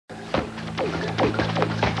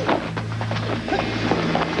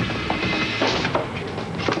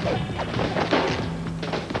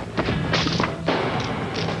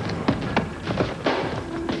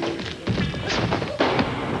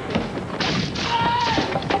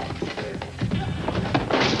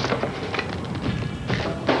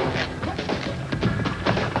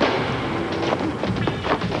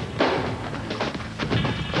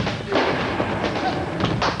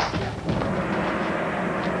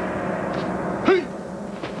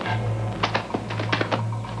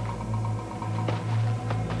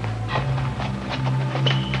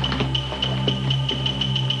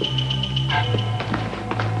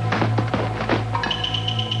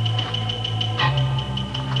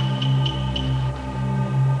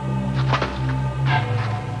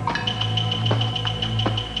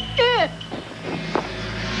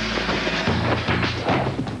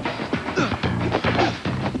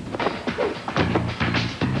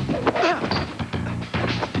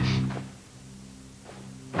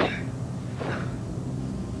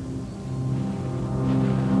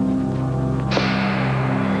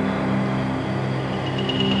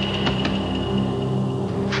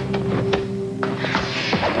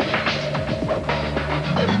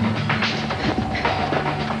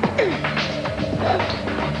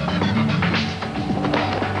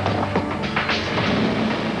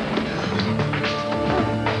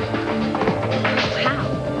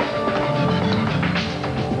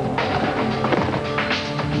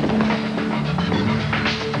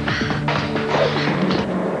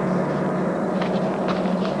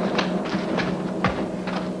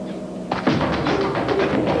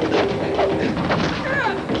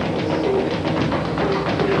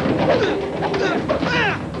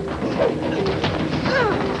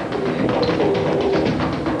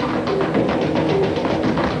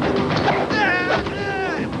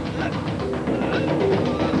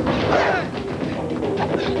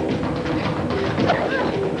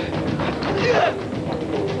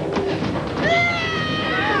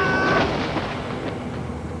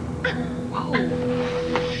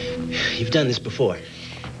You've done this before.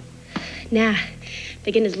 Nah,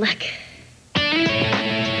 beginner's luck.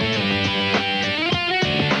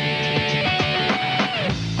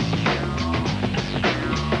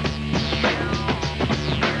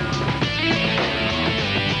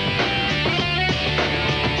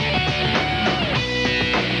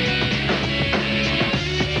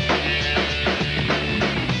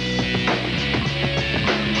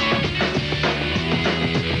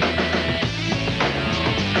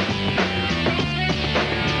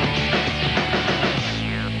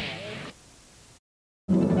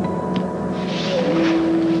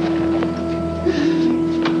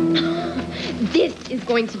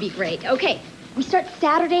 Going to be great. Okay, we start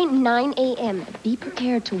Saturday, 9 a.m. Be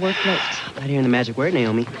prepared to work late. Not hearing the magic word,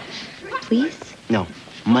 Naomi. Please? No,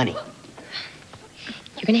 money.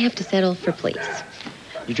 You're gonna have to settle for please.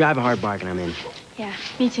 You drive a hard bargain, I'm in. Yeah,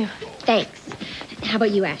 me too. Thanks. How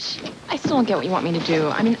about you, Ash? I still don't get what you want me to do.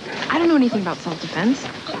 I mean, I don't know anything about self-defense.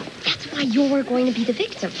 Oh, that's why you're going to be the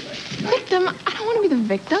victim. Victim? I don't want to be the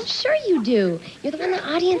victim. Sure you do. You're the one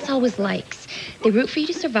the audience always likes. They root for you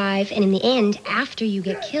to survive, and in the end, after you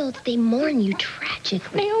get killed, they mourn you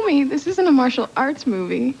tragically. Naomi, this isn't a martial arts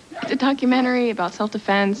movie. It's a documentary about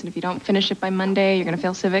self-defense, and if you don't finish it by Monday, you're going to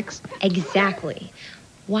fail civics. Exactly.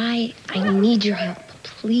 Why? I need your help,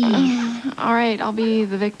 please. All right, I'll be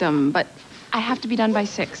the victim, but I have to be done by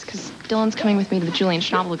 6, because Dylan's coming with me to the Julian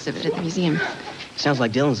Schnabel exhibit at the museum. Sounds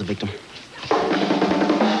like Dylan's the victim.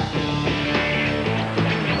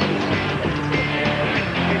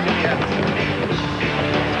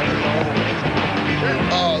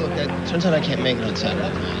 Turns out I can't make it on Saturday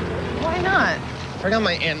night. Why not? I forgot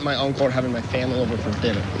my aunt and my uncle are having my family over for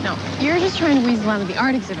dinner. No, you're just trying to weasel out of the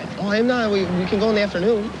art exhibit. Oh, I'm not. We can go in the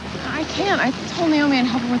afternoon. I can't. I told Naomi I'd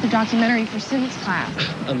help her with the documentary for civics class.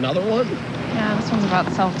 Another one? Yeah, this one's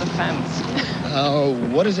about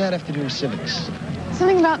self-defense. What does that have to do with civics?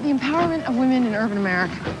 Something about the empowerment of women in urban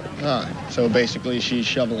America. So basically she's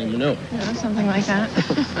shoveling manure. Yeah, something like that.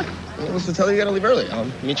 What's to tell you gotta leave early? I'll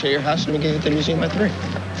meet you at your house and we can get to the museum by 3.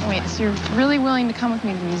 Wait, so you're really willing to come with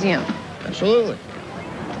me to the museum? Absolutely.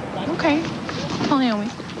 Okay. Call Naomi.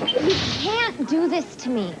 You can't do this to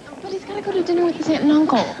me. But he's got to go to dinner with his aunt and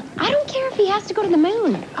uncle. I don't care if he has to go to the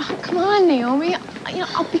moon. Oh, come on, Naomi.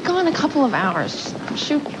 I'll be gone a couple of hours. Just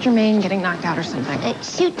shoot Jermaine getting knocked out or something.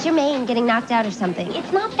 Shoot Jermaine getting knocked out or something.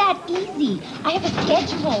 It's not that easy. I have a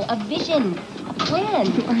schedule, a vision, a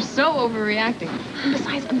plan. You are so overreacting. And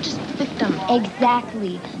besides, I'm just a victim.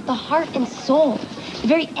 Exactly. The heart and soul. The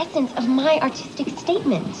very essence of my artistic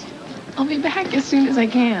statement. I'll be back as soon as I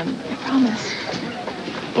can. I promise.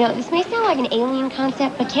 You know, this may sound like an alien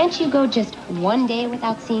concept, but can't you go just one day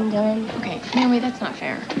without seeing Dylan? Okay, Naomi, that's not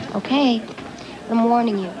fair. Okay. I'm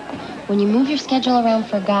warning you. When you move your schedule around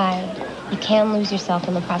for a guy, you can lose yourself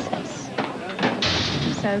in the process.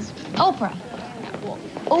 Who says? Oprah. Well,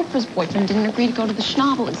 Oprah's boyfriend didn't agree to go to the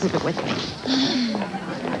Schnabel exhibit with me.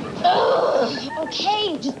 Ugh,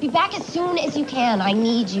 okay, just be back as soon as you can. I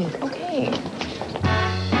need you. Okay.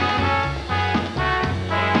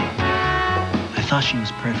 I thought she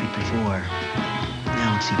was perfect before.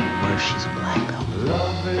 Now it's even worse. She's a black belt.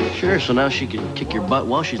 Sure, so now she can kick your butt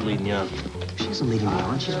while she's leading you on. She isn't leading me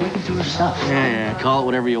on. She's working through her stuff. Yeah, call it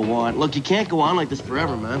whatever you want. Look, you can't go on like this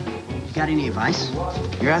forever, man. You got any advice?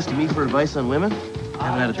 You're asking me for advice on women? I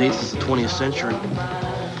haven't had a date since the 20th century. I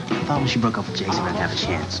thought when she broke up with Jason, I'd have a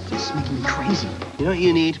chance. But this is making me crazy. You know what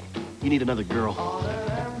you need? You need another girl.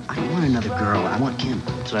 I don't want another girl. I want Kim.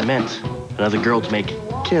 That's what I meant. Another girl to make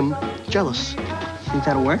Kim jealous. Think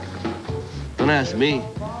that'll work? Don't ask me.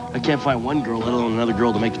 I can't find one girl, let alone another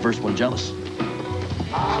girl, to make the first one jealous.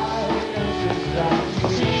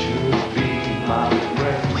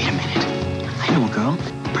 Wait a minute. I know a girl.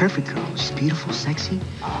 A perfect girl. She's beautiful, sexy.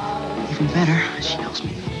 Even better, she knows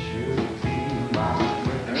me.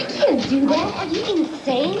 I can't do that. Are you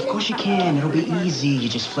insane? Of course you can. It'll be easy. You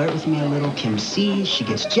just flirt with me a little. Kim sees. She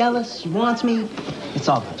gets jealous. She wants me. It's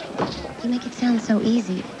all good. You make it sound so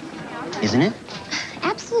easy. Isn't it?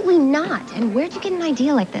 Absolutely not. And where'd you get an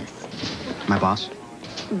idea like this? My boss.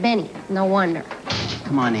 Benny. No wonder.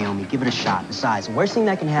 Come on, Naomi. Give it a shot. Besides, the worst thing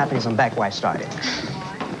that can happen is I'm back where I started.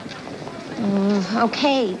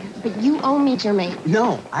 Okay, but you owe me, Jermaine.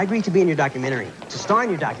 No, I agreed to be in your documentary. To star in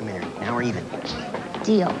your documentary. Now we're even.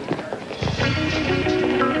 Deal.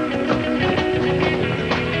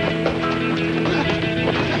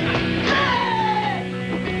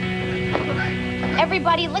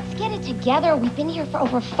 Everybody, let's get it together. We've been here for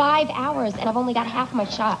over 5 hours, and I've only got half my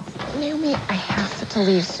shots. Naomi, I have to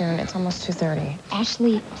leave soon. It's almost 2:30.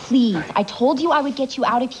 Ashley, please. I told you I would get you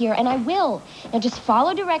out of here, and I will. Now just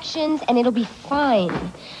follow directions, and it'll be fine.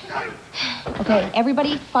 Okay,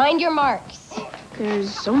 everybody, find your marks.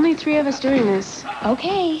 There's only 3 of us doing this.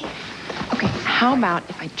 Okay. Okay, how about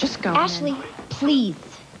if I just go? Ashley, please.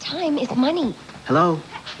 Time is money. Hello?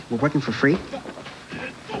 We're working for free?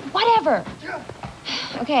 Whatever.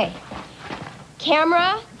 Okay.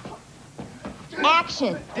 Camera.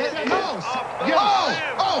 Action.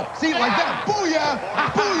 Oh, see, like that. Booyah!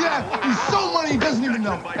 Booyah! He's so money he doesn't even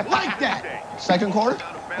know. Like that. Second quarter?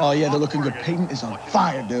 Oh, yeah, they're looking good. Peyton is on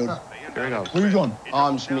fire, dude. Here we go. Where are you going? Oh,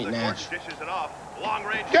 I'm just meeting Ash. Go!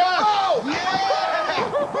 Yeah!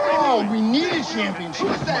 Oh, we need a champion.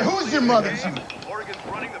 Who's that? Who's your mother? Oregon's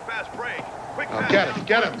running the fast break. Oh, get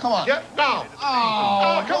him. Come on. Now.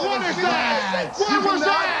 Oh, come on, what is that? What was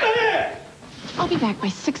that? I'll be back by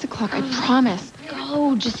 6 o'clock, I promise.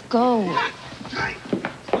 Go, just go.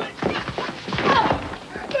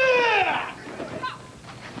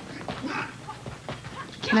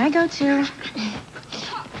 Can I go too?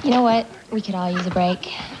 You know what? We could all use a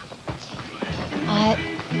break.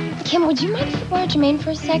 Kim, would you mind if we borrow Jermaine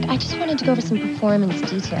for a sec? I just wanted to go over some performance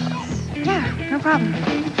details. Yeah, no problem.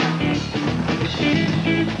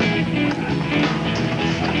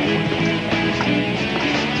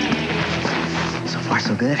 So far,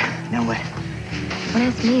 so good. Now what? Don't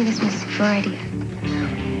ask me. This was your idea.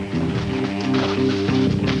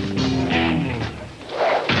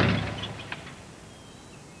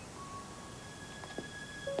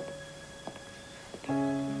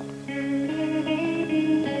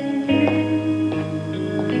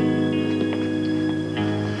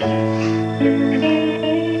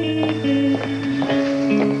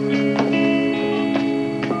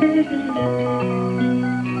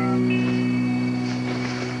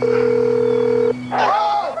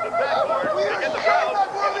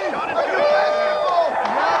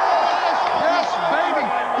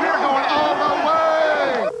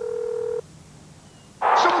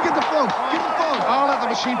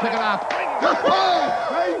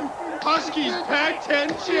 Huskies, Pac-10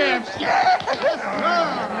 champs. Yes!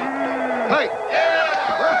 Hey!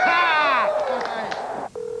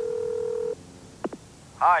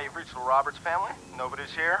 Hi, you've reached the Roberts family.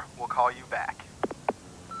 Nobody's here. We'll call you back.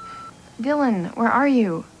 Dylan, where are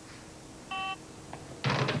you?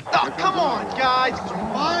 Oh, come on, guys.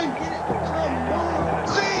 Come on, get it. Come on.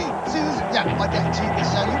 See, this, yeah, like that. See, this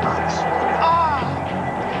is how you do this.